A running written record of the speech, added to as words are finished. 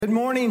Good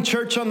morning,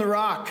 Church on the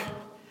Rock.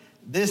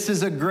 This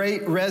is a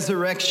great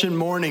resurrection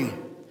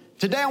morning.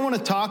 Today I want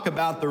to talk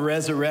about the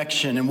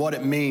resurrection and what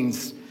it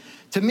means.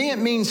 To me, it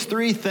means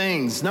three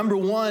things. Number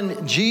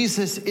one,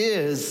 Jesus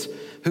is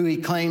who he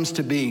claims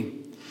to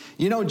be.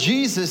 You know,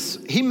 Jesus,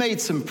 he made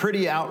some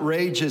pretty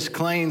outrageous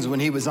claims when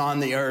he was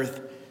on the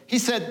earth. He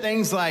said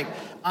things like,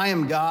 I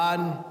am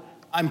God,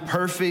 I'm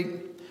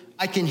perfect,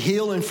 I can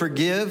heal and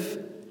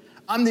forgive,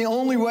 I'm the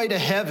only way to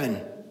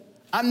heaven.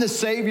 I'm the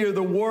Savior of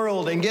the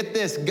world, and get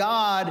this,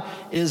 God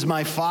is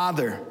my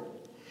Father.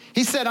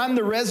 He said, I'm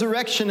the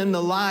resurrection and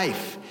the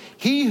life.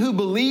 He who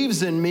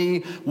believes in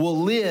me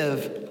will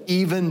live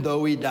even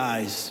though he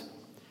dies.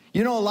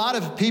 You know, a lot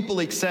of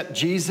people accept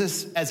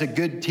Jesus as a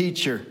good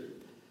teacher,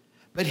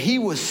 but he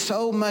was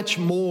so much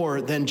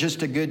more than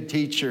just a good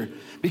teacher,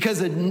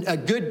 because a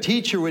good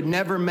teacher would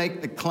never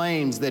make the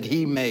claims that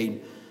he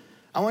made.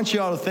 I want you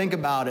all to think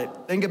about it.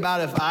 Think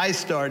about if I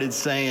started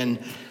saying,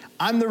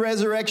 I'm the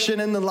resurrection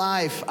and the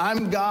life.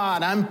 I'm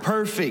God. I'm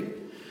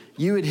perfect.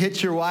 You would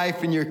hit your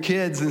wife and your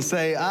kids and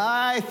say,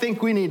 I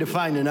think we need to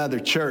find another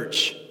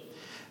church.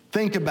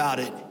 Think about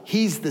it.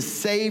 He's the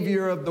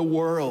Savior of the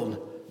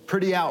world.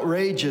 Pretty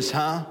outrageous,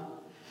 huh?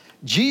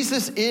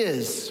 Jesus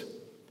is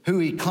who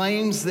he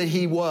claims that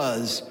he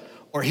was,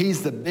 or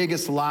he's the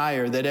biggest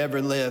liar that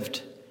ever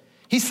lived.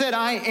 He said,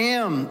 I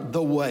am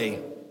the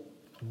way,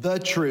 the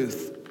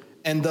truth,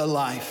 and the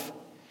life.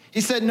 He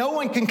said, no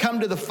one can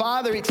come to the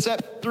Father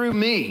except through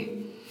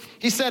me.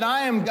 He said,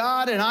 I am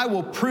God and I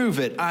will prove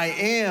it. I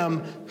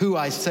am who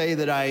I say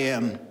that I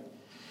am.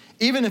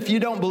 Even if you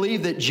don't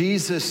believe that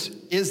Jesus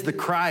is the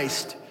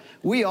Christ,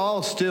 we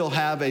all still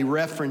have a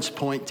reference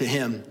point to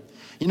him.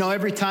 You know,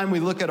 every time we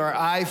look at our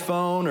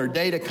iPhone or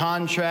date a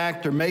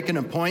contract or make an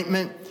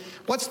appointment,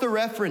 what's the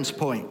reference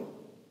point?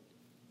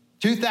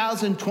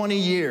 2020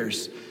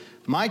 years.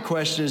 My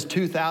question is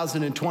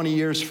 2020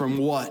 years from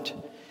what?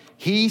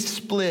 He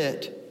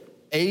split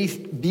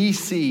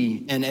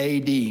BC and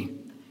AD.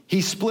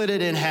 He split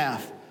it in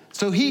half.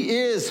 So he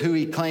is who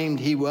he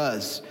claimed he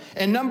was.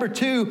 And number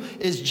two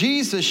is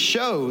Jesus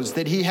shows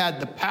that he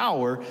had the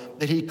power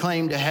that he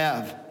claimed to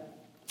have.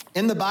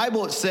 In the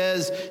Bible it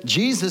says,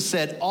 Jesus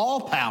said,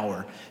 all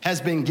power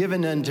has been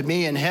given unto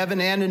me in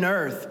heaven and in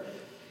earth.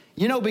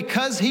 You know,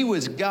 because he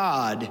was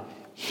God,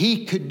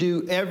 he could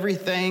do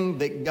everything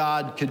that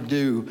God could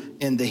do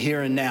in the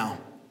here and now.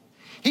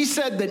 He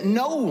said that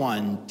no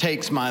one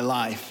takes my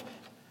life,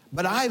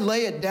 but I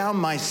lay it down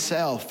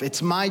myself.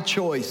 It's my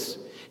choice.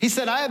 He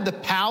said, I have the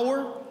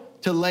power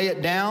to lay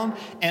it down,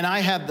 and I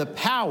have the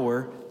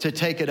power to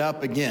take it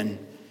up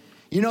again.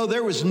 You know,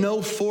 there was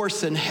no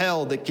force in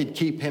hell that could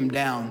keep him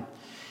down.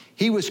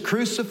 He was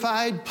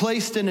crucified,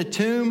 placed in a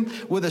tomb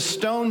with a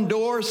stone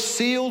door,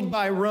 sealed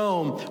by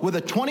Rome, with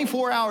a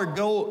 24-hour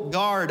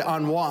guard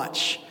on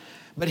watch.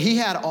 But he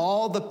had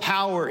all the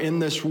power in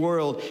this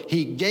world.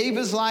 He gave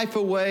his life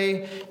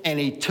away, and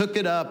he took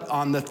it up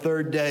on the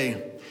third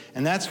day.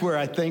 And that's where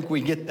I think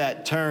we get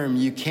that term,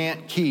 you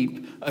can't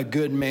keep a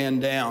good man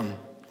down.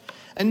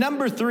 And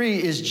number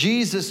three is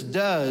Jesus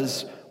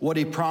does what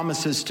he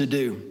promises to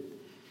do.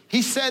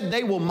 He said,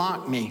 they will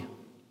mock me.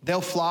 They'll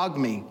flog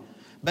me.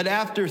 But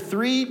after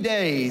 3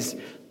 days,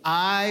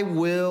 I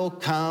will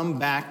come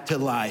back to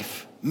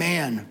life.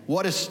 Man,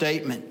 what a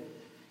statement.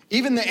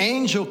 Even the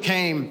angel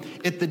came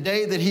at the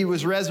day that he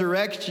was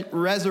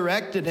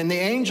resurrected, and the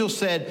angel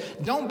said,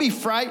 don't be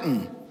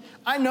frightened.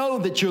 I know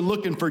that you're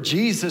looking for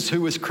Jesus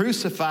who was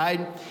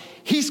crucified.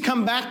 He's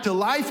come back to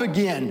life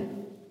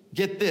again.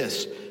 Get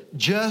this,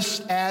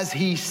 just as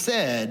he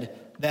said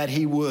that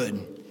he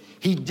would.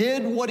 He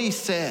did what he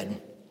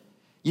said.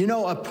 You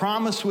know, a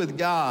promise with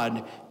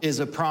God is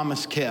a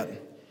promise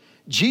kept.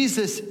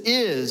 Jesus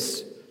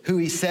is who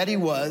he said he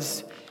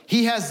was.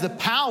 He has the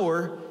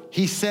power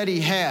he said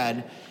he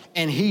had,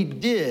 and he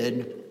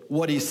did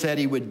what he said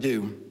he would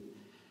do.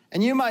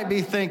 And you might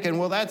be thinking,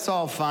 well, that's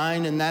all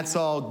fine and that's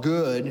all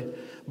good,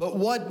 but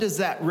what does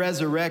that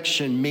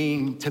resurrection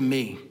mean to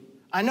me?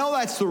 I know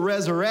that's the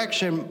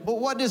resurrection,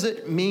 but what does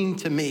it mean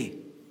to me?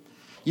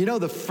 You know,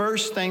 the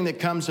first thing that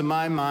comes to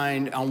my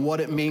mind on what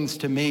it means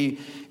to me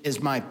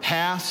is my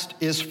past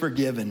is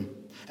forgiven.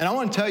 And I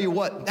want to tell you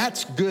what,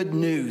 that's good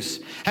news.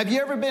 Have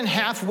you ever been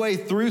halfway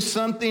through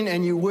something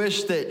and you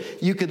wish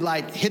that you could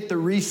like hit the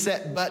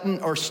reset button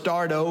or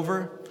start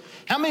over?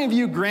 How many of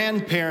you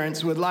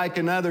grandparents would like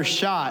another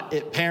shot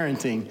at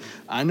parenting?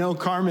 I know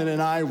Carmen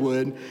and I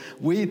would.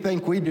 We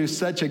think we do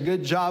such a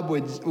good job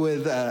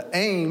with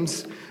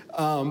Ames,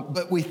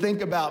 but we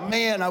think about,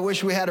 man, I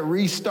wish we had a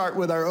restart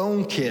with our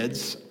own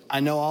kids. I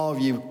know all of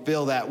you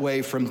feel that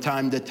way from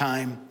time to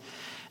time.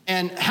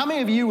 And how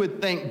many of you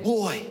would think,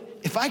 boy,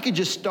 if I could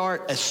just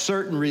start a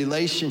certain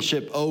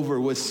relationship over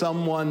with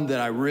someone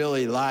that I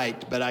really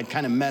liked, but I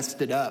kind of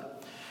messed it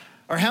up?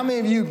 Or how many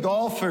of you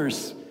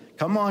golfers,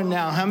 come on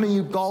now, how many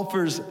of you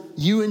golfers,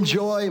 you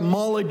enjoy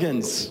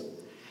mulligans?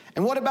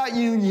 And what about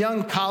you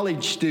young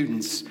college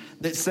students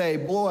that say,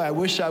 boy, I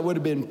wish I would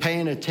have been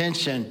paying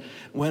attention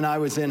when I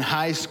was in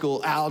high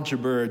school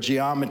algebra or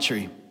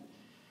geometry?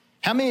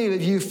 How many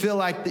of you feel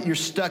like that you're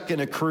stuck in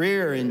a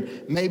career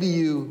and maybe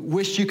you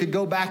wish you could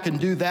go back and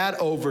do that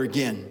over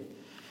again?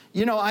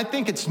 You know, I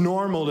think it's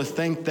normal to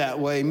think that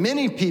way.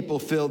 Many people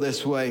feel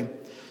this way.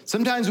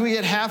 Sometimes we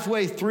get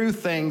halfway through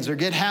things or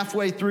get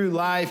halfway through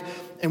life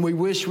and we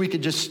wish we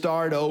could just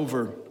start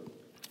over.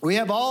 We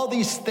have all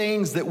these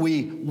things that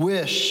we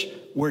wish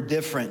were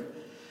different.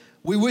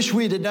 We wish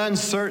we'd have done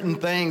certain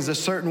things a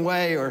certain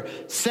way or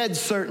said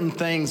certain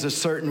things a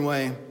certain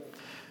way.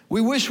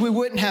 We wish we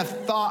wouldn't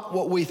have thought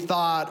what we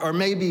thought or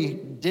maybe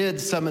did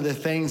some of the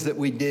things that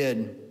we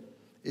did.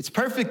 It's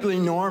perfectly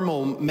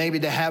normal maybe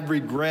to have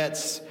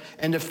regrets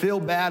and to feel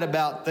bad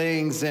about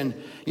things. And,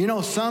 you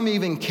know, some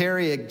even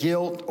carry a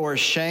guilt or a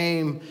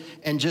shame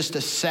and just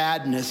a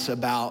sadness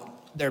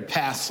about their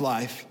past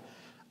life.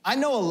 I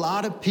know a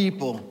lot of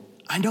people,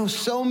 I know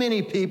so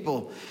many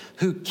people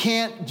who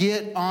can't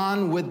get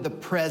on with the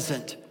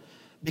present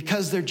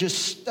because they're just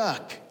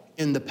stuck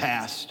in the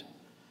past.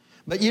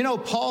 But you know,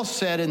 Paul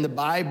said in the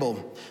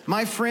Bible,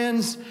 my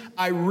friends,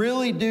 I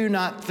really do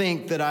not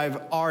think that I've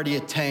already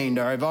attained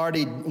or I've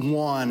already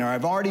won or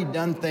I've already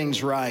done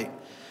things right.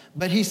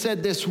 But he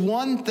said this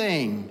one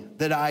thing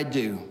that I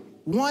do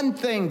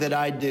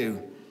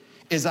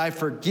is I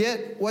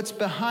forget what's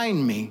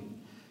behind me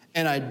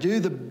and I do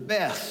the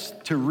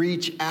best to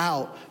reach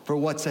out for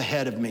what's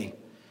ahead of me.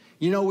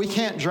 You know, we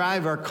can't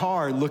drive our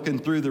car looking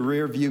through the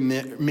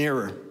rearview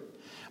mirror.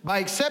 By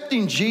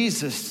accepting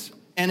Jesus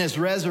and his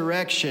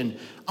resurrection,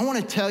 I want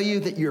to tell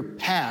you that your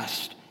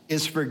past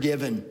is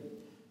forgiven.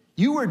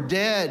 You were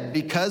dead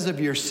because of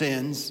your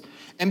sins,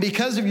 and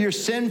because of your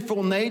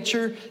sinful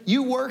nature,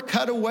 you were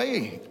cut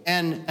away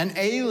and an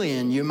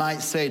alien, you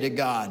might say, to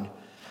God.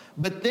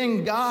 But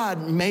then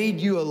God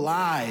made you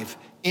alive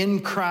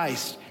in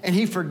Christ, and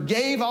he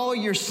forgave all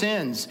your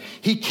sins.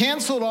 He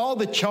canceled all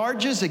the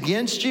charges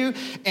against you,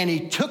 and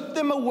he took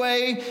them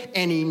away,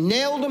 and he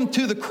nailed them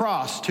to the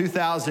cross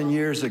 2,000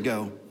 years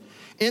ago.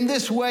 In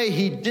this way,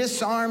 he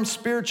disarmed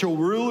spiritual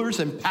rulers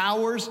and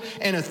powers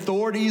and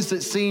authorities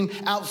that seem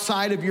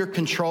outside of your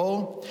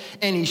control,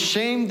 and he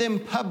shamed them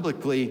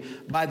publicly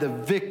by the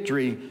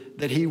victory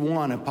that he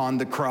won upon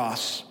the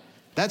cross.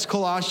 That's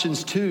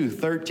Colossians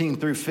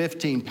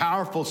 2:13-15,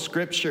 powerful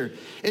scripture.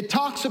 It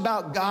talks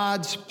about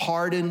God's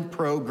pardon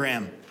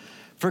program,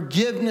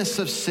 forgiveness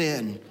of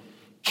sin,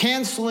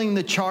 canceling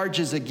the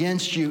charges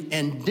against you,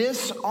 and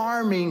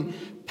disarming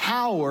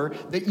power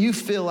that you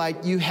feel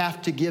like you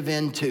have to give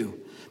into.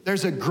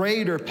 There's a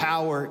greater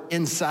power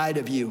inside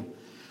of you.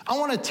 I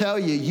want to tell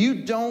you,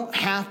 you don't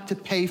have to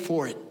pay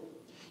for it.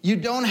 You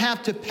don't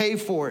have to pay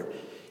for it.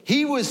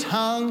 He was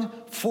hung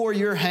for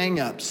your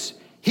hang-ups.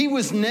 He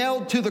was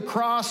nailed to the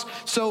cross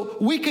so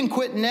we can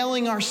quit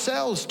nailing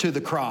ourselves to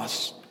the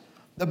cross.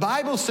 The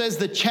Bible says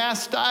the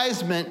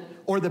chastisement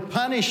or the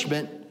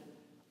punishment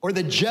or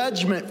the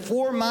judgment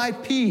for my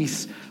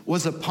peace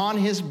was upon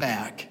his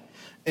back.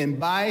 And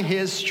by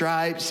his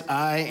stripes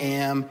I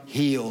am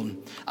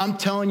healed. I'm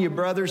telling you,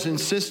 brothers and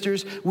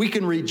sisters, we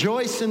can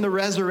rejoice in the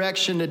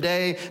resurrection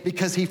today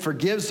because he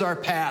forgives our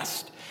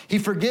past. He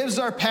forgives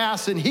our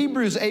past, and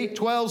Hebrews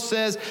 8:12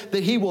 says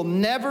that he will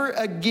never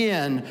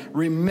again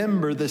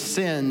remember the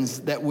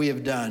sins that we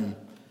have done.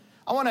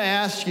 I want to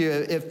ask you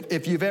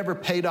if you've ever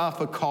paid off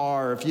a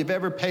car, if you've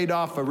ever paid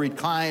off a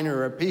recliner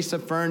or a piece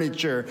of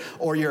furniture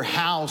or your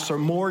house or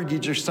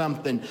mortgage or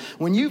something.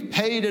 When you've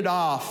paid it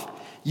off,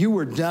 you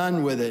were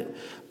done with it.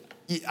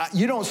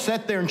 You don't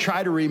sit there and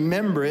try to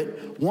remember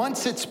it.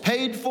 Once it's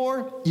paid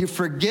for, you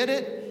forget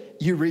it,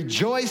 you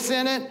rejoice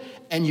in it,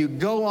 and you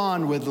go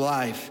on with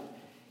life.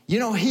 You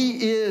know,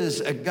 he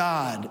is a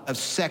God of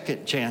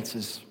second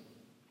chances.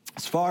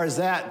 As far as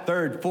that,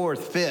 third,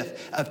 fourth,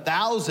 fifth,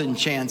 1,000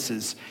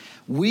 chances.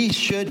 We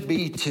should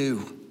be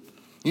too.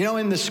 You know,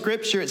 in the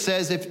scripture it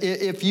says,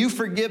 if you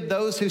forgive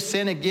those who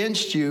sin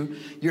against you,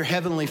 your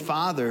heavenly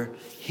Father,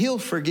 he'll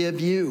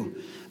forgive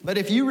you. But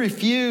if you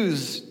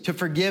refuse to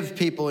forgive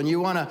people and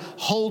you want to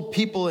hold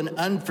people in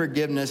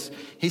unforgiveness,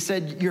 he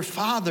said, your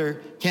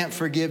Father can't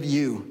forgive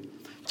you.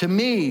 To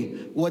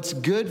me, what's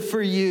good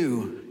for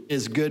you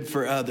is good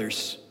for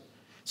others.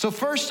 So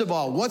first of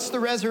all, what's the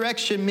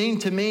resurrection mean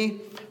to me?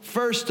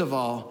 First of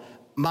all,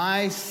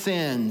 my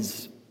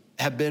sins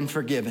have been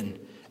forgiven,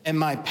 and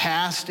my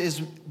past is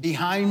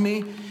behind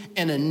me,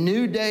 and a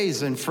new day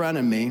is in front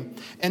of me.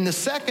 And the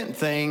second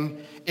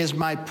thing is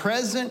my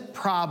present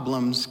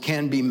problems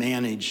can be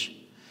managed.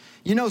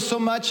 You know, so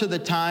much of the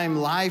time,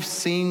 life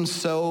seems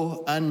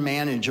so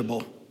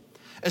unmanageable,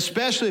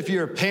 especially if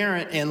you're a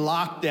parent in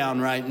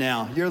lockdown right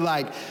now. You're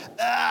like,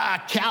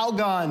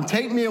 Calgon,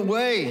 take me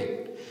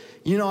away.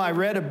 You know, I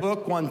read a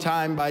book one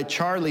time by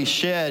Charlie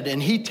Shedd,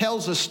 and he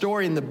tells a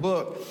story in the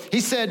book.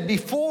 He said,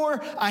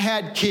 before I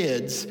had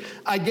kids,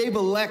 I gave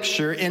a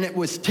lecture, and it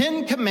was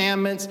 10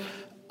 Commandments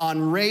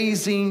on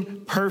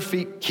raising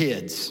perfect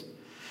kids.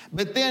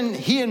 But then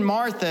he and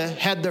Martha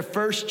had their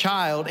first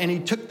child, and he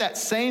took that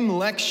same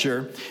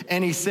lecture,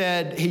 and he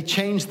said he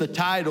changed the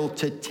title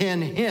to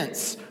 10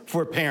 Hints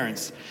for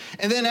parents.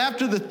 And then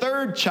after the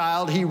third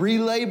child, he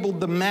relabeled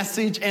the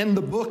message and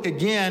the book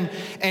again,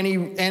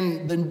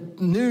 and the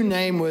new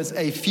name was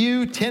A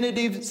Few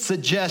Tentative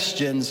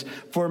Suggestions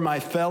for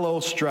My Fellow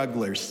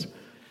Strugglers.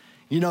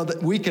 You know,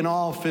 that we can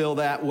all feel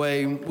that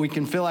way. We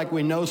can feel like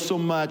we know so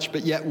much,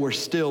 but yet we're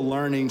still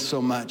learning so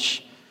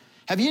much.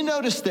 Have you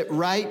noticed that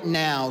right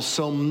now,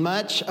 so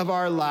much of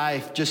our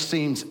life just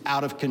seems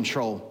out of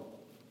control?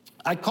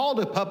 I called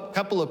a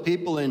couple of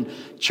people in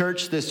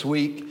church this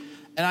week,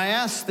 and I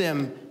asked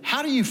them,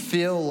 how do you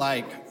feel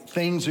like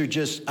things are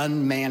just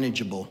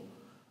unmanageable,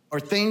 or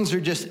things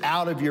are just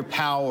out of your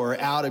power,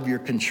 out of your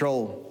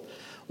control?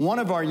 One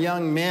of our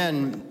young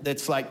men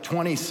that's like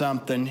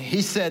 20-something,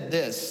 he said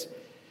this: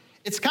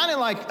 it's kind of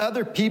like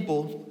other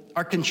people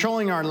are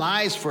controlling our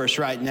lives for us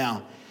right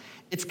now.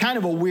 It's kind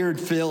of a weird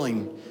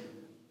feeling.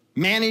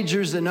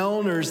 Managers and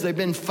owners, they've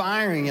been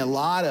firing a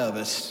lot of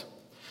us.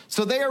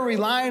 So they are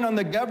relying on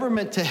the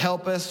government to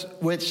help us,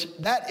 which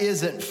that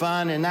isn't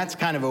fun, and that's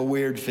kind of a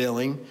weird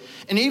feeling.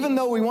 And even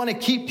though we want to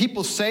keep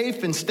people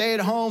safe and stay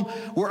at home,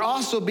 we're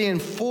also being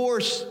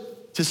forced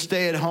to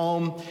stay at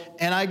home.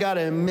 And I got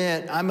to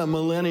admit, I'm a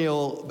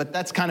millennial, but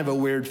that's kind of a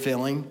weird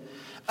feeling.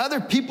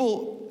 Other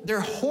people, they're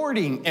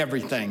hoarding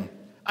everything.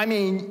 I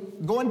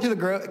mean, going to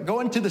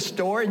the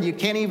store and you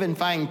can't even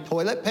find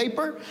toilet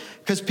paper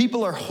because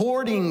people are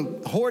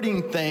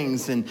hoarding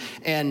things,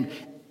 and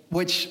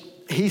which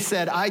he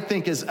said I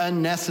think is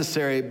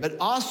unnecessary, but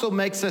also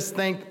makes us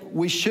think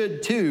we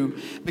should too,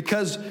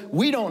 because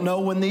we don't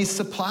know when these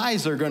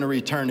supplies are going to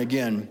return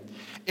again.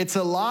 It's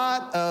a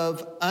lot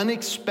of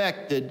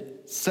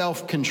unexpected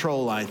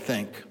self-control, I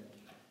think.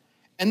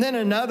 And then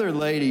another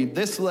lady,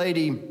 this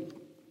lady,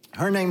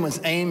 her name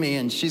was Amy,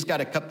 and she's got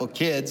a couple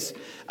kids.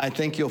 I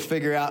think you'll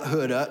figure out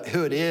who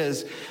it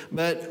is.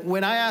 But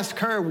when I asked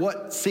her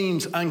what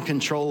seems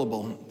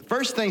uncontrollable, the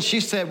first thing she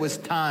said was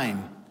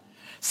time.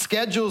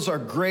 Schedules are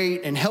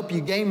great and help you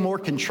gain more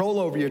control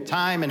over your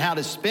time and how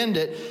to spend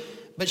it.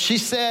 But she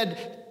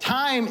said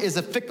time is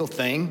a fickle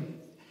thing,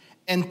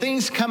 and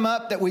things come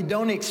up that we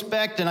don't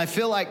expect. And I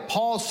feel like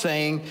Paul's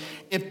saying,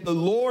 if the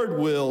Lord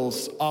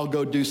wills, I'll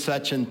go do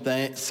such and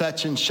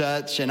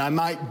such, and I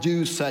might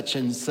do such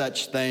and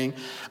such thing.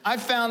 I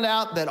found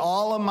out that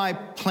all of my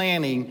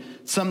planning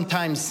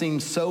sometimes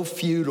seems so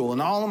futile,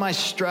 and all of my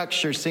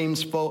structure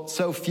seems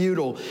so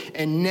futile.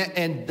 And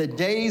the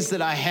days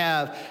that I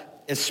have,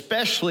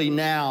 especially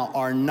now,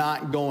 are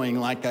not going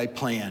like I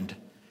planned.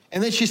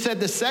 And then she said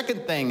the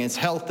second thing is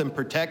health and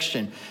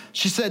protection.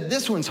 She said,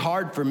 this one's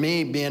hard for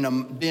me being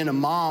a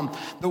mom.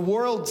 The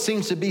world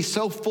seems to be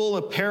so full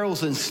of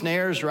perils and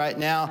snares right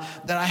now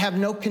that I have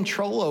no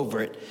control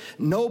over it.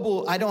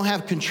 I don't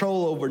have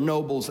control over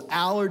Noble's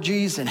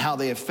allergies and how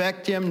they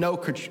affect him. No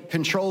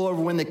control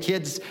over when the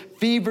kids'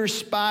 fever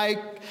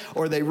spike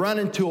or they run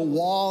into a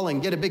wall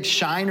and get a big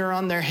shiner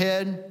on their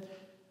head.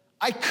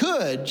 I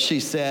could,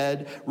 she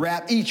said,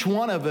 wrap each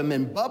one of them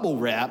in bubble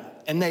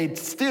wrap, and they'd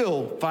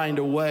still find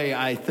a way,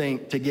 I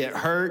think, to get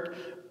hurt,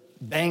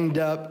 banged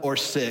up, or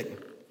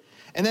sick.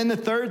 And then the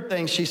third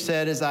thing she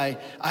said is I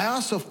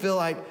also feel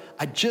like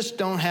I just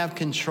don't have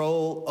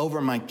control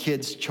over my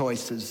kids'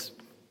 choices.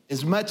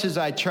 As much as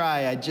I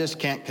try, I just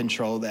can't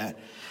control that.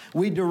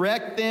 We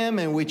direct them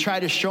and we try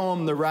to show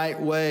them the right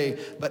way,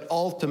 but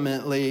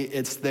ultimately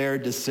it's their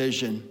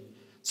decision.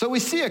 So we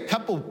see a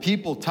couple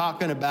people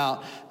talking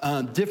about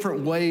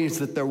different ways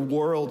that their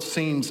world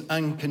seems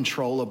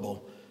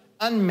uncontrollable,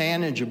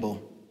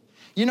 unmanageable.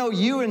 You know,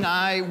 you and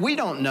I, we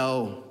don't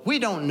know. We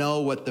don't know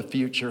what the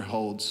future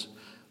holds.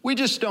 We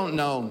just don't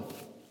know.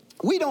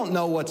 We don't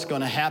know what's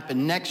going to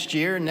happen next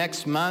year,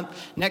 next month,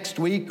 next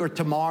week, or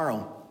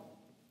tomorrow.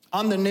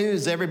 On the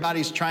news,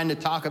 everybody's trying to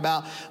talk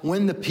about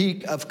when the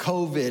peak of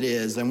COVID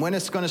is and when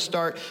it's going to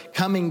start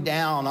coming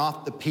down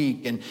off the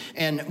peak.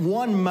 And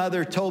one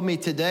mother told me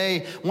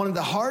today, one of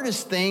the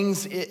hardest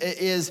things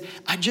is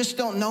I just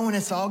don't know when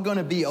it's all going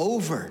to be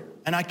over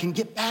and I can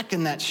get back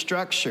in that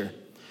structure.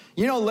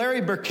 You know,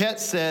 Larry Burkett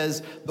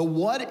says the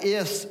what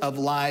ifs of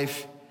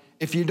life,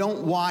 if you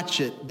don't watch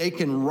it, they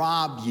can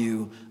rob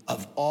you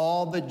of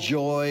all the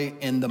joy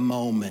in the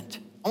moment.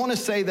 I want to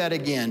say that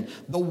again.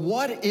 The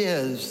what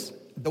ifs,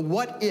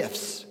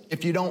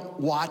 if you don't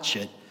watch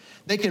it,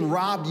 they can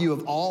rob you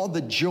of all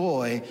the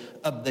joy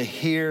of the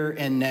here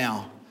and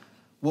now.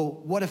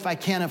 Well, what if I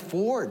can't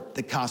afford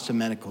the cost of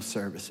medical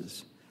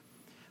services?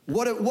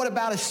 What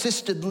about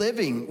assisted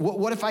living?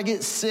 What if I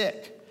get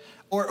sick?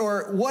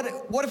 Or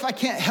what if I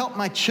can't help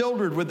my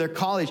children with their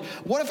college?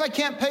 What if I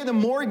can't pay the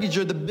mortgage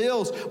or the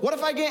bills? What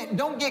if I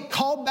don't get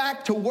called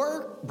back to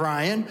work,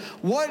 Brian?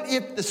 What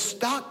if the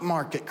stock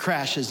market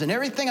crashes and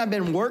everything I've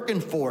been working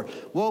for?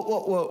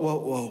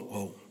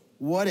 Whoa.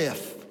 What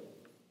if?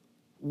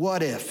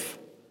 What if?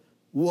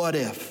 What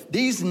if?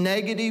 These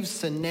negative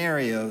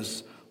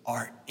scenarios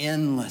are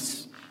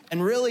endless.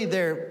 And really,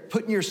 they're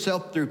putting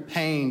yourself through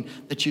pain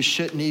that you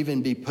shouldn't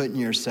even be putting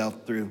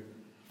yourself through.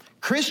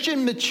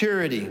 Christian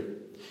maturity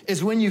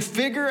is when you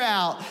figure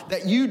out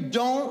that you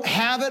don't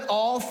have it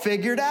all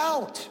figured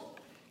out.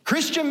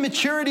 Christian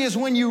maturity is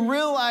when you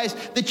realize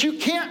that you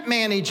can't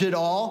manage it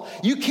all.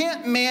 You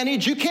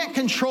can't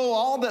control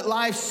all that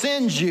life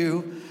sends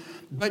you,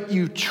 but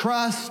you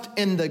trust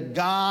in the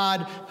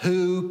God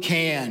who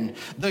can,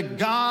 the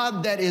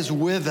God that is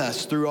with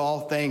us through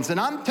all things. And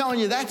I'm telling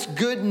you, that's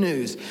good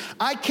news.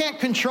 I can't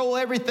control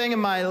everything in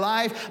my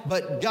life,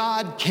 but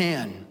God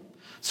can.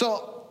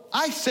 So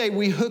I say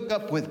we hook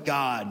up with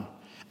God.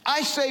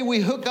 I say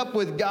we hook up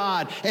with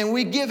God and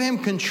we give him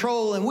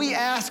control and we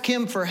ask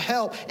him for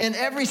help in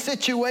every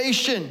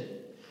situation.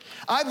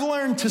 I've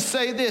learned to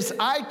say this: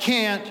 I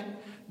can't,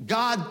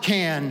 God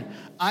can.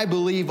 I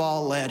believe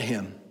I'll let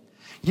him.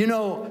 You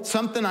know,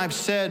 something I've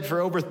said for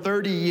over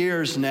 30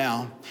 years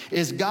now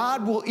is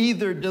God will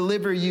either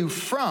deliver you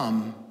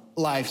from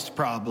life's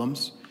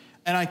problems,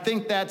 and I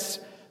think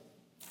that's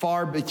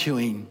far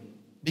between,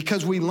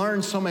 because we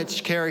learn so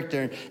much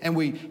character and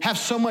we have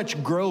so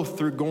much growth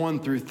through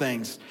going through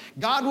things.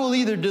 God will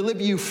either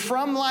deliver you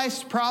from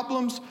life's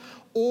problems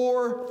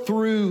or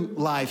through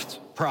life's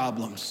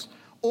problems.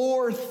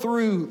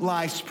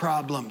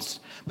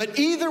 But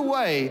either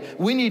way,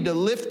 we need to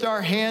lift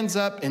our hands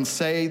up and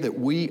say that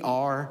we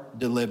are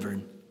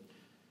delivered.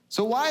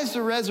 So why does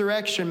the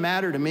resurrection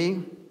matter to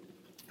me?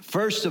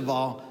 First of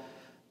all,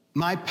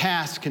 my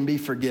past can be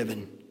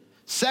forgiven.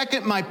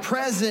 Second, my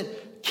present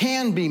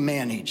can be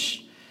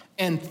managed.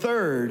 And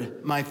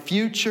third, my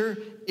future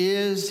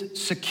is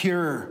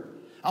secure.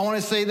 I want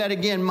to say that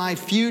again. My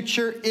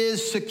future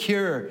is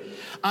secure.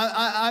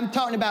 I'm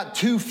talking about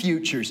two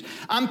futures.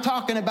 I'm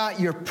talking about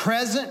your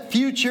present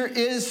future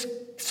is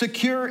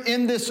secure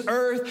in this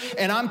earth,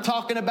 and I'm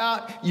talking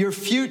about your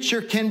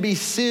future can be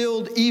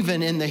sealed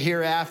even in the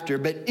hereafter.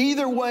 But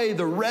either way,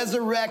 the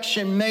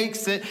resurrection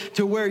makes it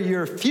to where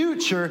your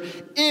future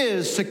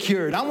is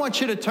secured. I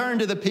want you to turn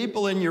to the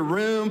people in your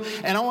room,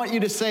 and I want you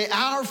to say,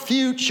 our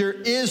future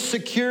is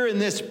secure in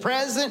this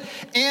present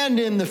and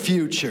in the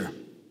future.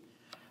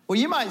 Well,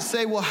 you might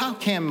say, well, how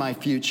can my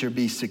future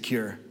be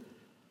secure?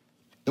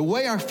 The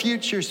way our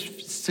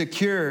future's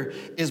secure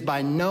is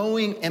by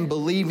knowing and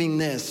believing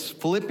this.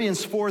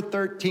 Philippians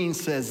 4:13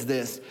 says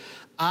this: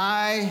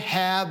 I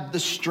have the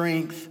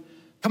strength.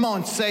 Come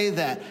on, say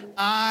that.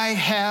 I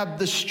have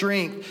the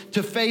strength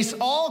to face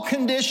all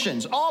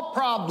conditions, all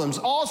problems,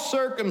 all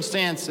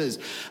circumstances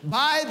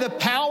by the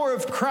power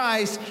of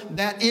Christ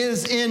that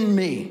is in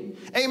me.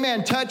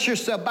 Amen. Touch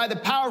yourself. By the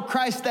power of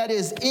Christ that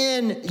is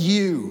in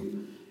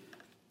you.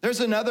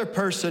 There's another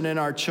person in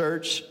our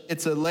church.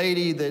 It's a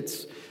lady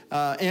that's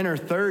in her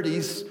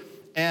 30s,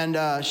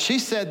 and she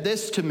said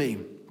this to me.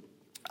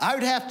 I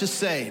would have to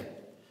say,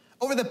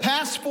 over the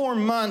past 4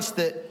 months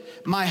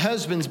that my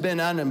husband's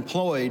been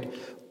unemployed,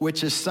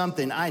 which is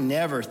something I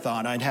never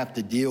thought I'd have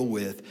to deal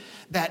with,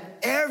 that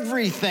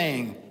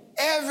everything,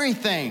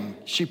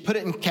 she put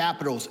it in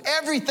capitals,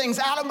 everything's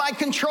out of my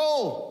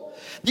control.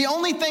 The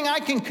only thing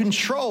I can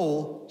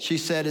control, she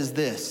said, is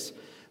this: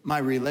 my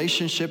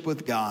relationship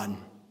with God.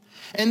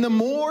 And the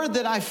more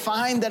that I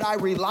find that I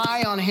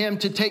rely on him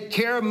to take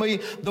care of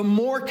me, the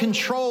more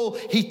control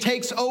he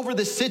takes over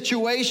the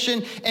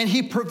situation, and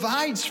he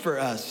provides for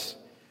us.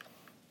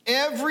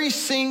 Every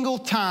single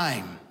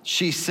time,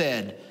 she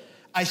said,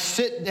 I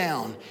sit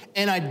down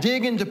and I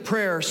dig into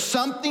prayer,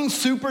 something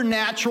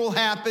supernatural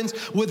happens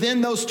within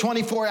those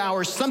 24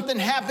 hours. Something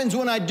happens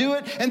when I do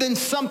it, and then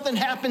something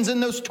happens in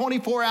those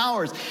 24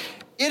 hours.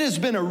 It has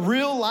been a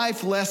real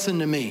life lesson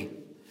to me.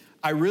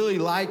 I really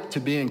like to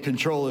be in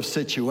control of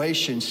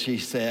situations, she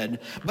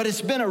said, but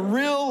it's been a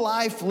real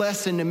life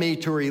lesson to me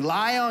to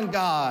rely on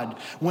God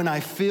when I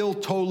feel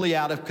totally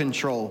out of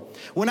control.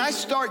 When I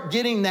start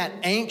getting that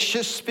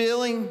anxious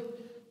feeling,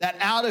 that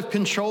out of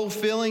control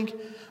feeling,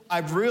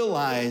 I've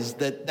realized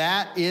that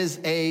that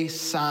is a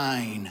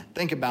sign.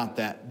 Think about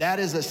that. That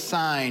is a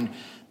sign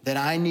that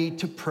I need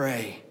to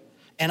pray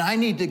and I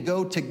need to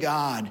go to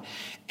God.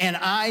 And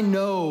I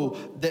know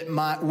that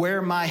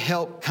where my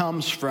help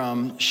comes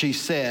from, she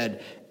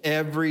said,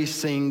 every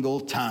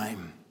single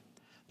time.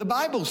 The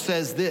Bible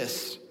says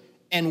this,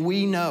 and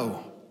we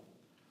know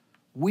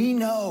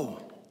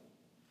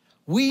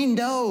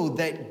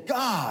that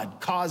God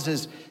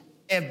causes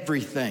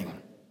everything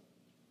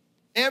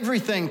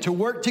to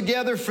work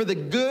together for the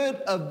good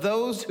of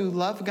those who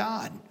love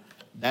God.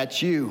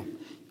 That's you.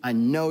 I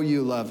know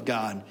you love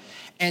God.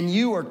 And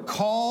you are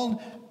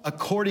called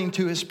according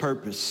to his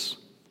purpose.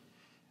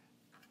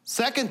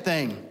 Second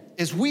thing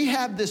is we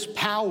have this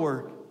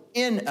power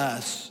in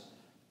us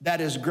that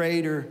is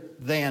greater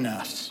than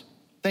us.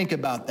 Think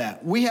about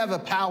that. We have a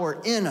power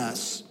in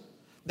us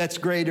that's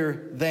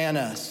greater than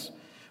us.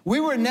 We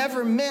were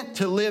never meant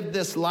to live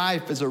this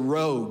life as a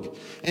rogue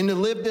and to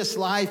live this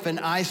life in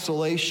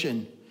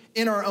isolation,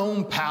 in our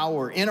own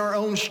power, in our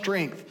own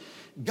strength.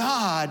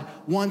 God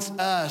wants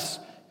us,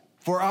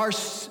 for our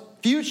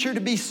future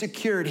to be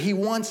secured, he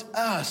wants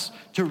us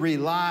to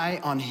rely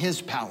on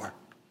his power.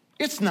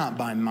 It's not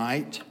by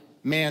might,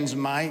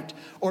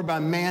 or by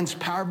man's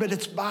power, but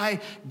it's by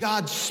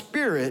God's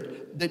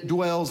Spirit that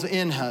dwells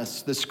in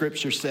us, the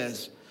scripture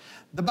says.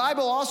 The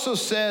Bible also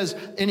says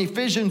in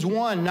Ephesians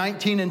 1,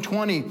 19 and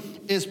 20,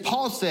 is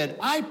Paul said,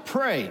 I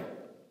pray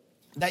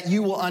that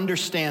you will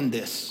understand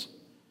this.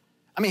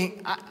 I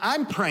mean,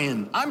 I'm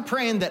praying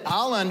that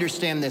I'll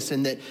understand this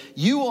and that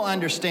you will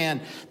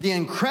understand the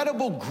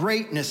incredible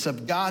greatness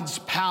of God's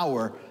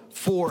power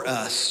for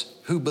us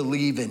who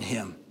believe in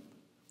him.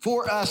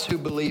 For us who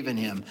believe in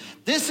him.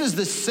 This is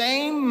the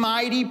same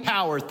mighty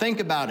power. Think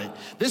about it.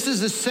 This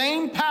is the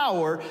same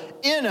power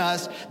in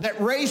us that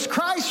raised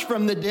Christ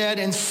from the dead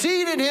and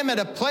seated him at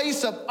a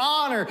place of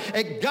honor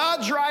at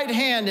God's right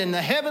hand in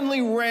the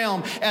heavenly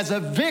realm as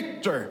a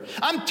victor.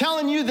 I'm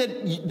telling you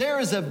that there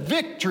is a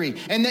victory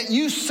and that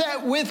you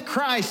sat with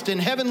Christ in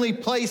heavenly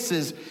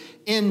places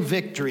in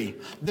victory.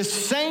 The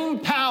same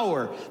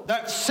power,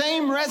 that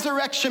same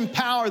resurrection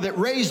power that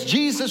raised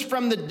Jesus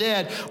from the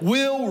dead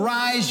will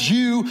rise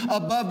you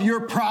above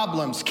your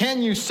problems.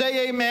 Can you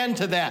say amen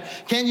to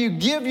that? Can you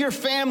give your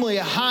family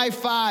a high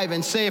five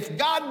and say, if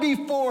God be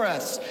for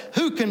us,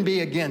 who can be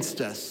against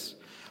us?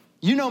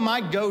 You know my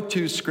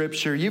go-to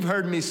scripture, you've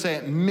heard me say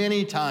it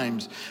many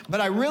times,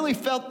 but I really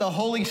felt the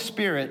Holy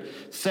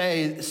Spirit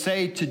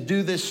say to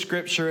do this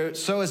scripture.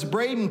 So as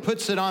Braden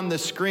puts it on the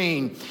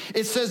screen,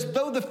 it says,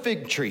 though the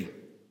fig tree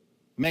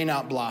may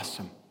not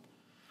blossom,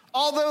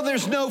 although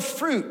there's no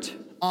fruit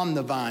on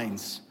the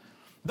vines,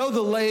 though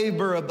the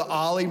labor of the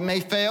olive may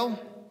fail,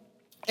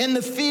 in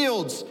the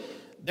fields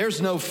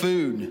there's no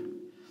food,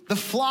 the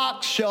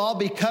flocks shall all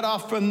be cut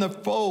off from the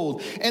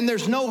fold, and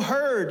there's no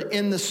herd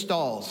in the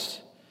stalls.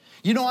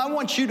 You know, I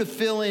want you to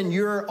fill in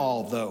your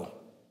although.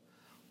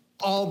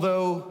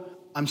 Although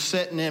I'm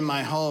sitting in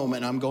my home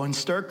and I'm going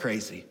stir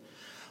crazy.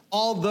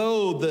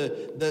 Although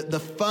the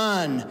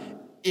fun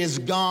is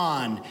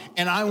gone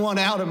and I want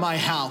out of my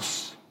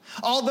house.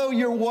 Although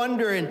you're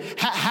wondering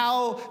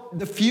how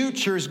the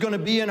future is going to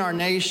be in our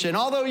nation.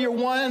 Although you're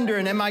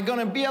wondering, am I going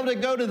to be able to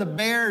go to the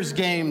Bears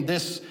game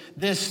this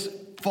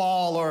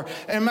fall, or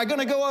am I going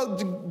to go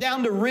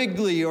down to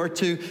Wrigley or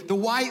to the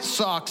White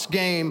Sox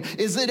game?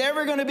 Is it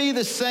ever going to be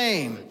the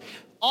same?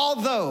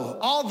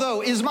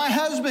 Although, is my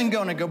husband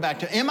going to go back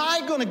to, am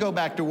I going to go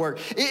back to work?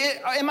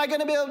 Am I going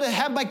to be able to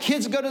have my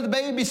kids go to the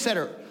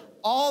babysitter?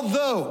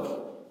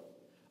 Although,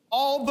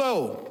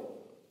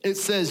 it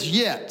says,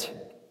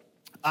 yet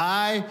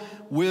I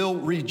will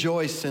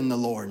rejoice in the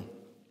Lord.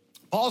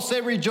 Paul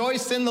said,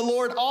 rejoice in the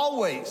Lord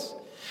always.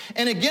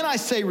 And again, I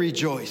say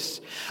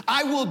rejoice.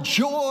 I will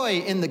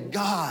joy in the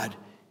God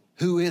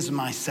who is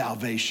my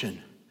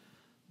salvation.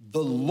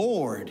 The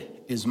Lord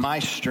is my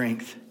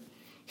strength.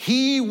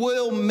 He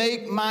will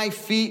make my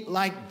feet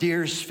like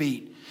deer's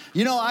feet.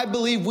 You know, I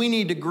believe we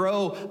need to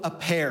grow a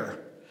pair.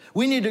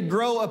 We need to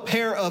grow a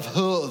pair of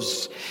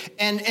hooves.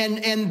 And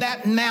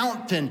that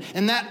mountain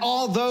and that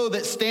although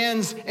that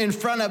stands in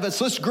front of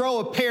us, let's grow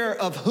a pair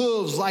of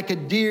hooves like a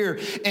deer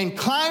and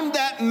climb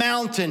that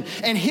mountain,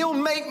 and he'll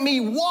make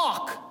me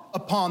walk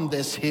upon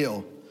this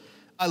hill.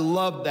 I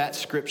love that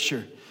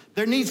scripture.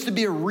 There needs to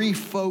be a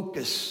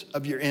refocus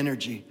of your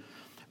energy,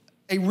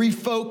 a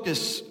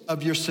refocus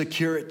of your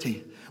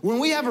security. When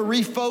we have a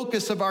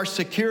refocus of our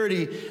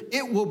security,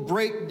 it will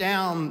break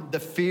down the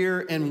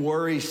fear and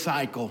worry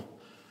cycle.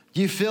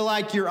 Do you feel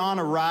like you're on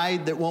a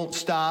ride that won't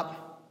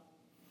stop?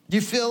 Do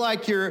you feel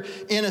like you're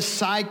in a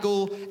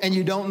cycle and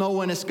you don't know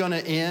when it's going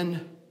to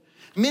end?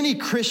 Many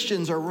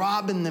Christians are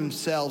robbing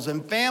themselves,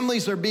 and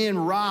families are being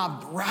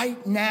robbed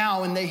right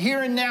now. In the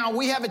here and now,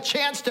 we have a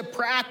chance to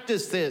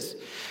practice this.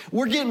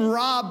 We're getting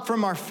robbed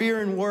from our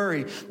fear and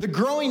worry. The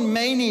growing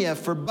mania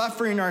for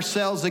buffering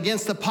ourselves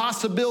against the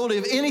possibility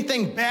of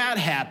anything bad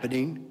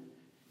happening,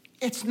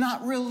 it's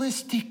not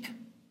realistic.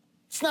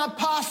 It's not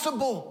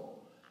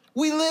possible.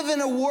 We live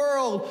in a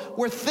world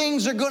where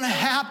things are going to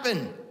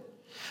happen.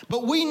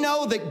 But we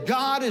know that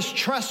God is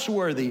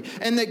trustworthy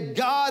and that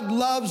God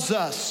loves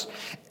us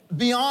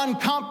beyond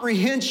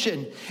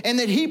comprehension, and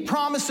that he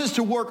promises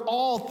to work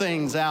all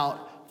things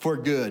out for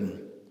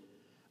good.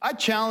 I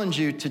challenge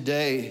you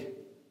today,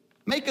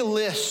 make a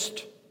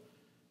list.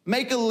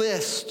 Make a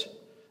list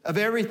of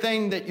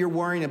everything that you're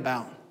worrying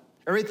about,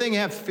 everything you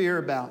have fear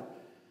about,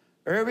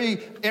 or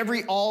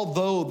every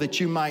although that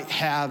you might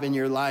have in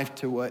your life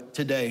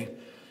today.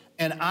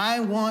 And I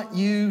want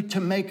you to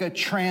make a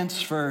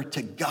transfer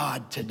to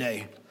God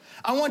today.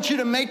 I want you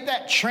to make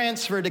that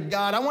transfer to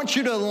God. I want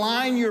you to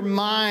align your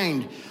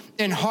mind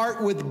and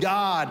heart with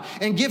God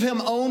and give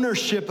him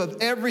ownership of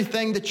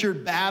everything that you're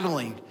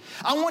battling.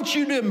 I want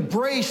you to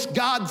embrace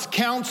God's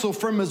counsel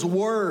from his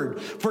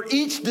word for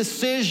each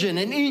decision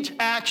and each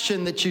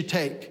action that you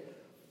take.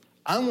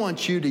 I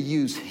want you to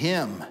use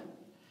him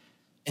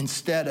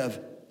instead of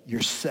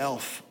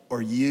yourself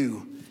or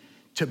you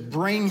to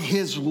bring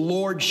his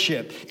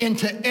lordship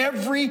into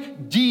every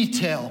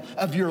detail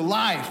of your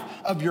life,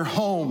 of your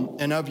home,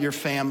 and of your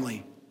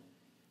family.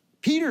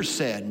 Peter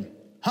said,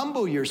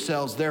 humble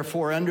yourselves,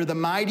 therefore, under the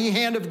mighty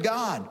hand of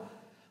God,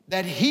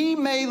 that he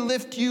may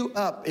lift you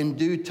up in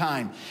due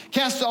time.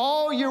 Cast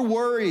all your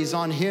worries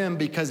on him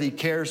because he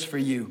cares for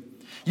you.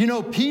 You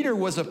know, Peter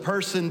was a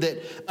person that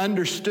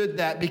understood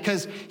that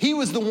because he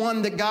was the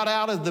one that got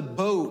out of the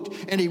boat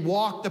and he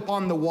walked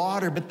upon the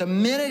water. But the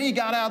minute he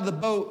got out of the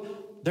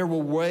boat, there were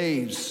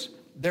waves,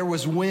 there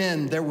was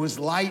wind, there was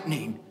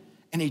lightning.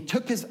 And he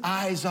took his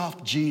eyes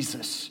off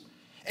Jesus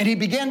and he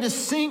began to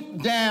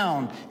sink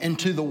down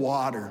into the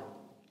water.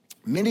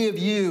 Many of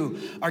you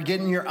are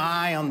getting your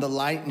eye on the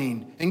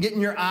lightning and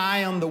getting your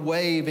eye on the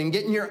wave and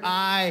getting your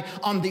eye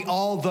on the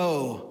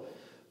although.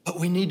 But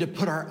we need to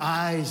put our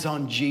eyes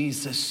on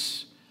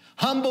Jesus.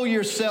 Humble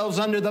yourselves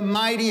under the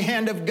mighty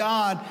hand of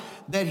God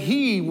that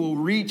he will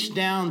reach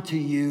down to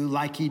you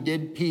like he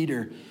did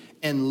Peter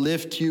and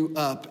lift you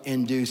up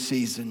in due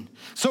season.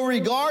 So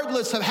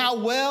regardless of how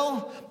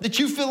well that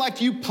you feel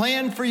like you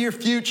plan for your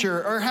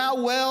future or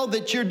how well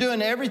that you're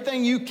doing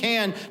everything you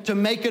can to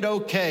make it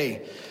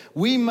okay,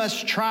 we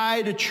must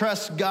try to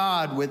trust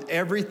God with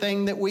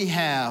everything that we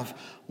have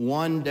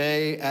one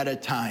day at a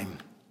time.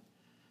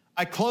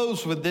 I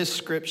close with this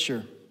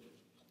scripture.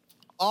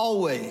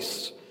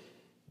 Always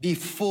be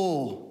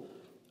full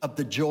of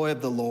the joy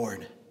of the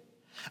Lord.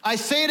 I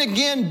say it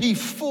again, be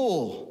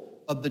full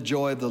of the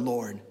joy of the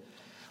Lord.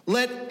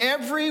 Let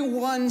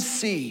everyone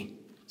see.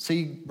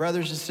 See,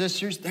 brothers and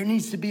sisters, there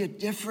needs to be a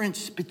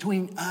difference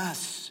between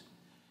us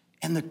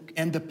and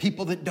the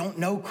people that don't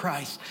know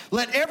Christ.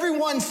 Let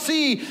everyone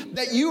see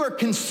that you are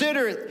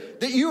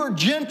considerate, that you are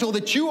gentle,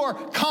 that you are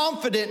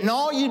confident in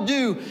all you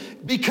do,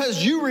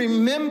 because you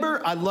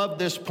remember, I love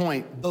this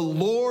point, the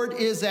Lord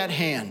is at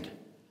hand.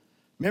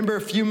 Remember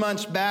a few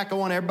months back, I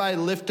want everybody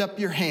to lift up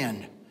your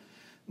hand.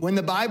 When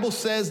the Bible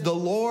says the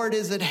Lord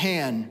is at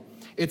hand,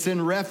 it's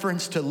in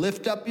reference to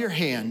lift up your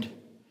hand,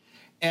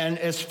 and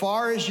as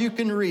far as you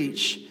can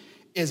reach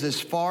is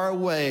as far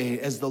away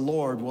as the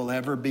Lord will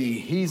ever be.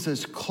 He's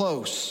as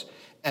close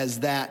as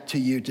that to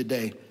you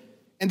today.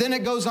 And then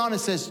it goes on and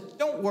says,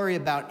 don't worry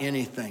about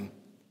anything.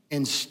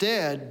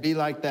 Instead, be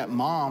like that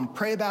mom,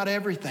 pray about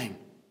everything.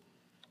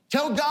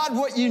 Tell God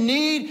what you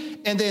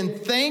need and then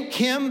thank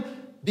him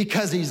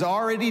because he's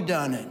already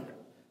done it.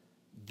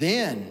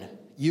 Then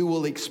you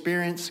will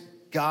experience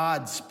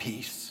God's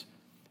peace.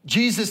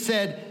 Jesus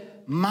said,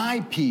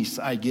 my peace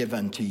I give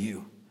unto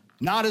you.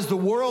 Not as the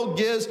world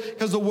gives,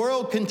 because the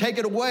world can take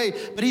it away.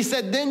 But he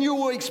said, then you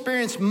will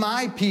experience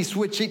my peace,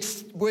 which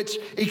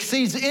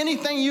exceeds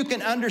anything you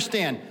can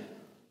understand.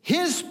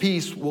 His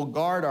peace will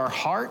guard our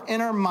heart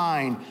and our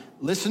mind.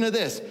 Listen to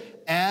this.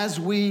 As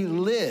we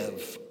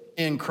live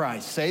in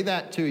Christ. Say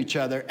that to each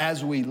other.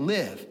 As we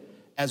live,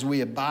 as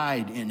we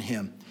abide in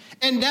him.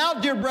 And now,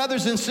 dear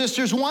brothers and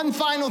sisters, one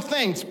final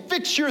thing.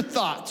 Fix your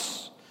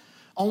thoughts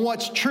on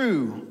what's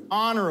true,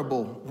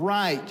 honorable,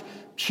 right,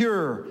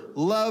 pure,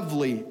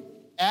 lovely,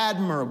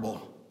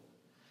 admirable.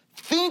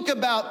 Think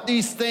about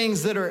these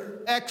things that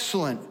are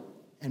excellent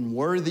and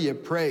worthy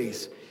of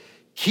praise.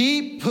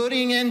 Keep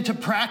putting into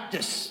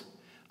practice.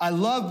 I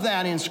love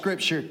that in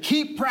Scripture.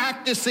 Keep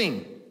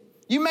practicing.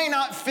 You may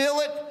not feel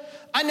it.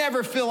 I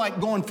never feel like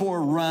going for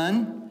a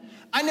run.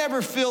 I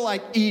never feel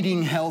like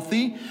eating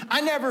healthy. I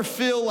never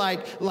feel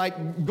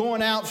like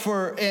going out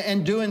for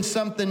and doing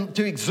something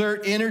to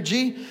exert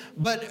energy.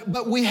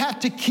 But we have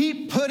to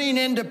keep putting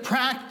into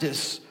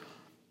practice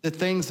the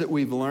things that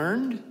we've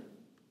learned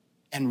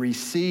and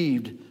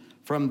received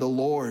from the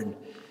Lord.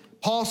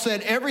 Paul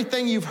said,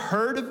 everything you've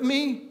heard of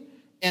me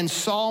and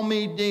saw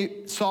me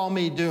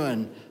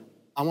doing.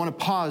 I want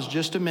to pause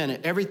just a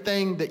minute.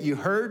 Everything that you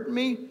heard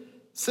me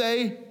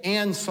say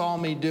and saw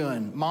me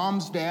doing.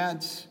 Moms,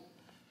 dads,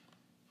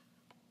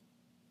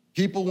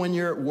 people when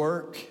you're at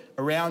work,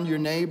 around your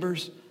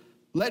neighbors,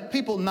 let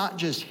people not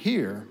just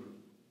hear,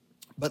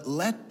 but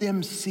let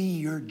them see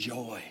your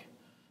joy.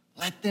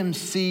 Let them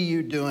see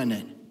you doing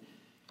it.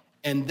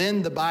 And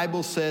then the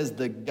Bible says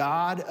the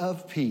God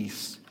of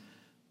peace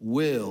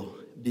will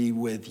be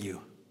with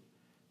you.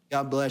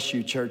 God bless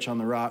you, Church on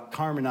the Rock.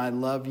 Carmen, I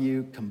love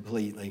you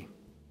completely.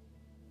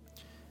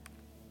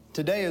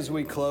 Today as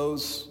we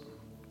close,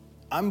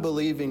 I'm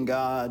believing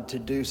God to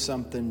do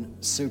something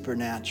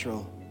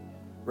supernatural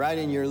right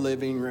in your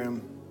living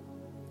room.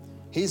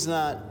 He's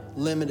not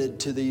limited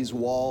to these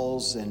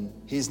walls and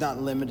he's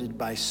not limited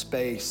by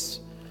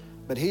space,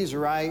 but he's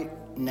right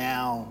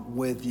now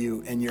with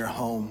you in your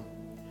home.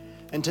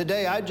 And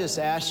today I just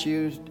ask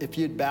you if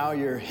you'd bow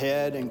your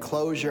head and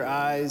close your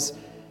eyes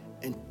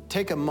and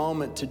take a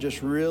moment to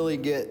just really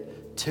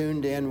get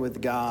tuned in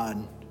with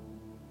God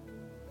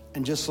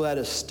and just let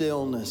a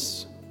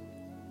stillness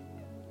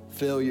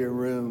fill your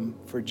room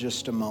for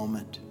just a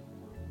moment.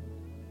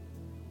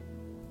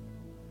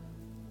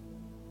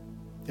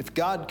 If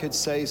God could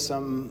say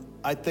something,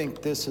 I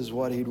think this is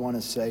what he'd want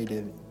to say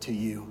to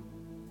you.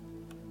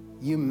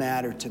 You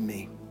matter to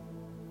me.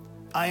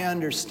 I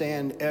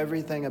understand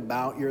everything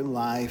about your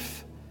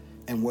life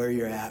and where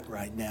you're at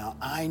right now.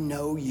 I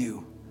know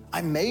you.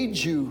 I made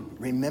you,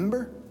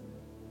 remember?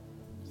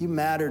 You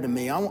matter to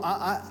me. I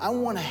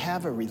want to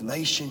have a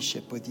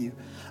relationship with you.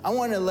 I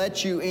want to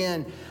let you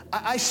in.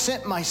 I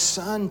sent my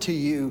son to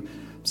you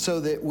so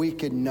that we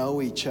could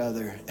know each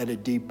other at a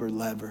deeper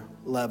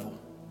level.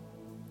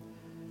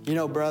 You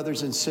know,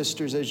 brothers and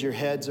sisters, as your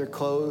heads are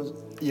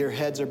closed, your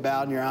heads are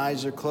bowed and your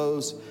eyes are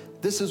closed,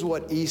 this is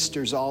what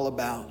Easter's all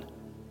about.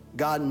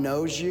 God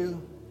knows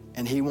you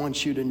and he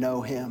wants you to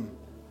know him.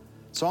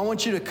 So I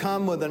want you to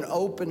come with an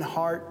open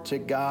heart to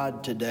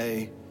God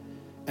today.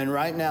 And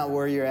right now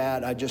where you're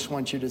at, I just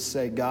want you to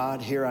say,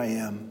 God, here I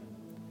am.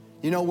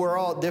 You know, we're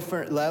all at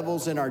different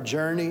levels in our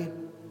journey.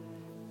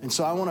 And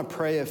so I want to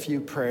pray a few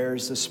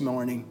prayers this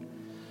morning.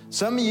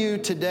 Some of you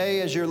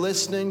today, as you're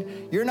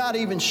listening, you're not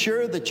even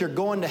sure that you're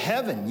going to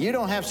heaven. You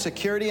don't have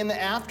security in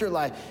the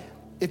afterlife.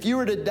 If you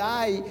were to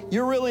die,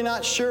 you're really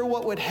not sure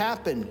what would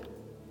happen.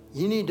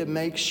 You need to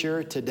make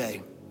sure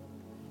today.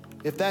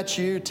 If that's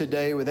you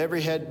today, with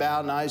every head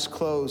bowed and eyes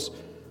closed,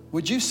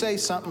 would you say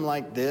something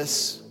like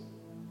this?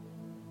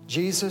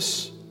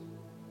 Jesus,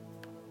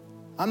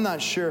 I'm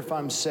not sure if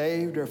I'm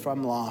saved or if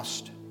I'm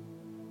lost.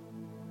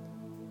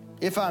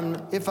 If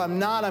I'm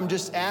not, I'm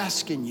just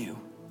asking you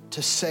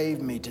to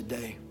save me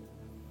today.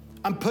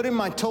 I'm putting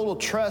my total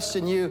trust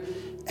in you,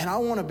 and I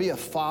want to be a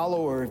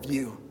follower of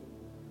you.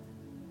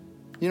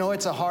 You know,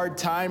 it's a hard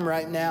time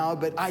right now,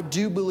 but I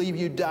do believe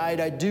you died.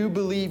 I do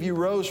believe you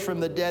rose from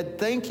the dead.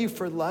 Thank you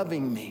for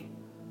loving me.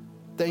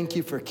 Thank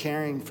you for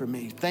caring for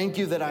me. Thank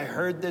you that I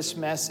heard this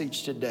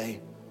message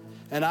today,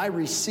 and I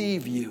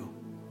receive you,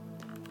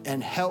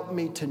 and help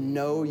me to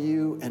know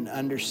you and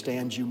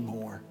understand you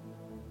more.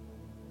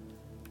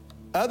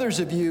 Others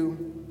of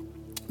you,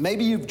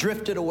 maybe you've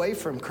drifted away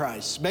from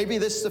Christ. Maybe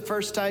this is the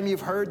first time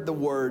you've heard the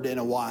word in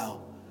a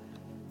while.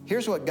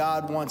 Here's what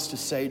God wants to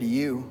say to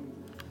you.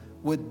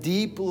 With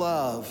deep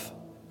love,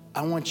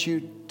 I want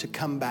you to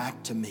come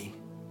back to me.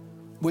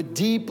 With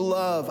deep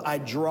love, I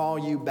draw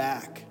you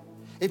back.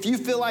 If you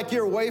feel like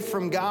you're away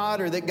from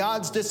God, or that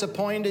God's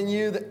disappointed in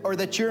you, or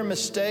that you're a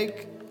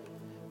mistake,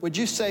 would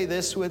you say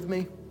this with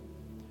me?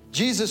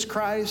 Jesus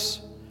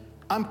Christ,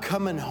 I'm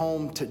coming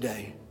home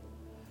today.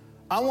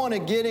 I want to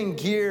get in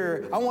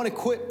gear. I want to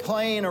quit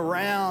playing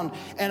around,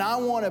 and I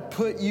want to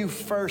put you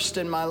first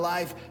in my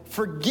life.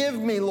 Forgive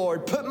me,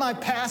 Lord. Put my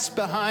past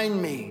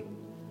behind me.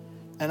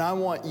 And I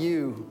want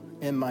you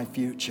in my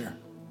future.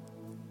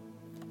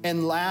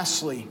 And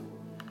lastly,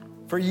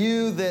 for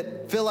you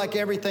that feel like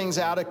everything's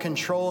out of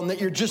control and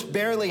that you're just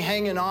barely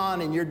hanging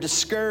on and you're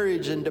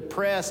discouraged and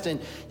depressed and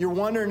you're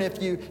wondering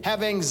if you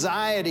have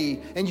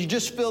anxiety and you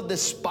just feel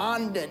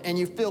despondent and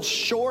you feel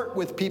short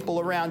with people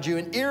around you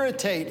and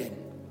irritated.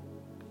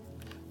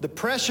 The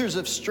pressures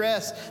of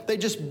stress, they've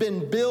just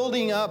been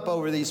building up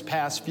over these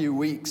past few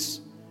weeks.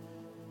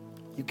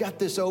 You got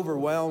this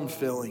overwhelmed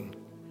feeling.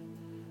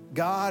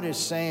 God is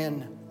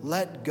saying,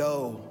 let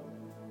go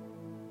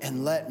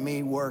and let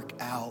me work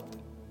out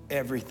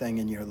everything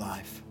in your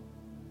life.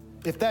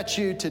 If that's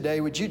you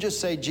today, would you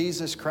just say,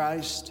 Jesus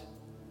Christ,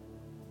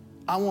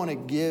 I want to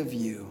give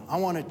you, I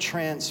want to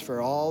transfer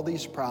all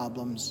these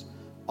problems,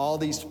 all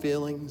these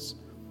feelings,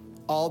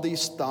 all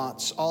these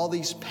thoughts, all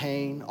these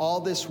pain, all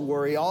this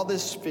worry, all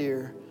this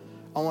fear.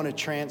 I want to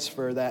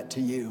transfer that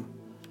to you.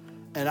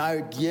 And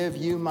I give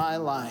you my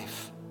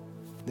life,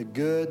 the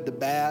good, the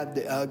bad,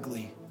 the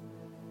ugly.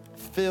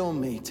 Fill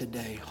me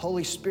today.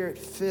 Holy Spirit,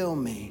 fill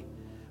me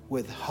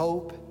with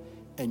hope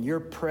and your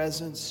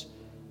presence,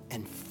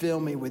 and fill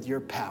me with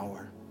your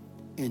power.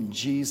 In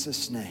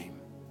Jesus' name,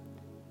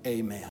 amen.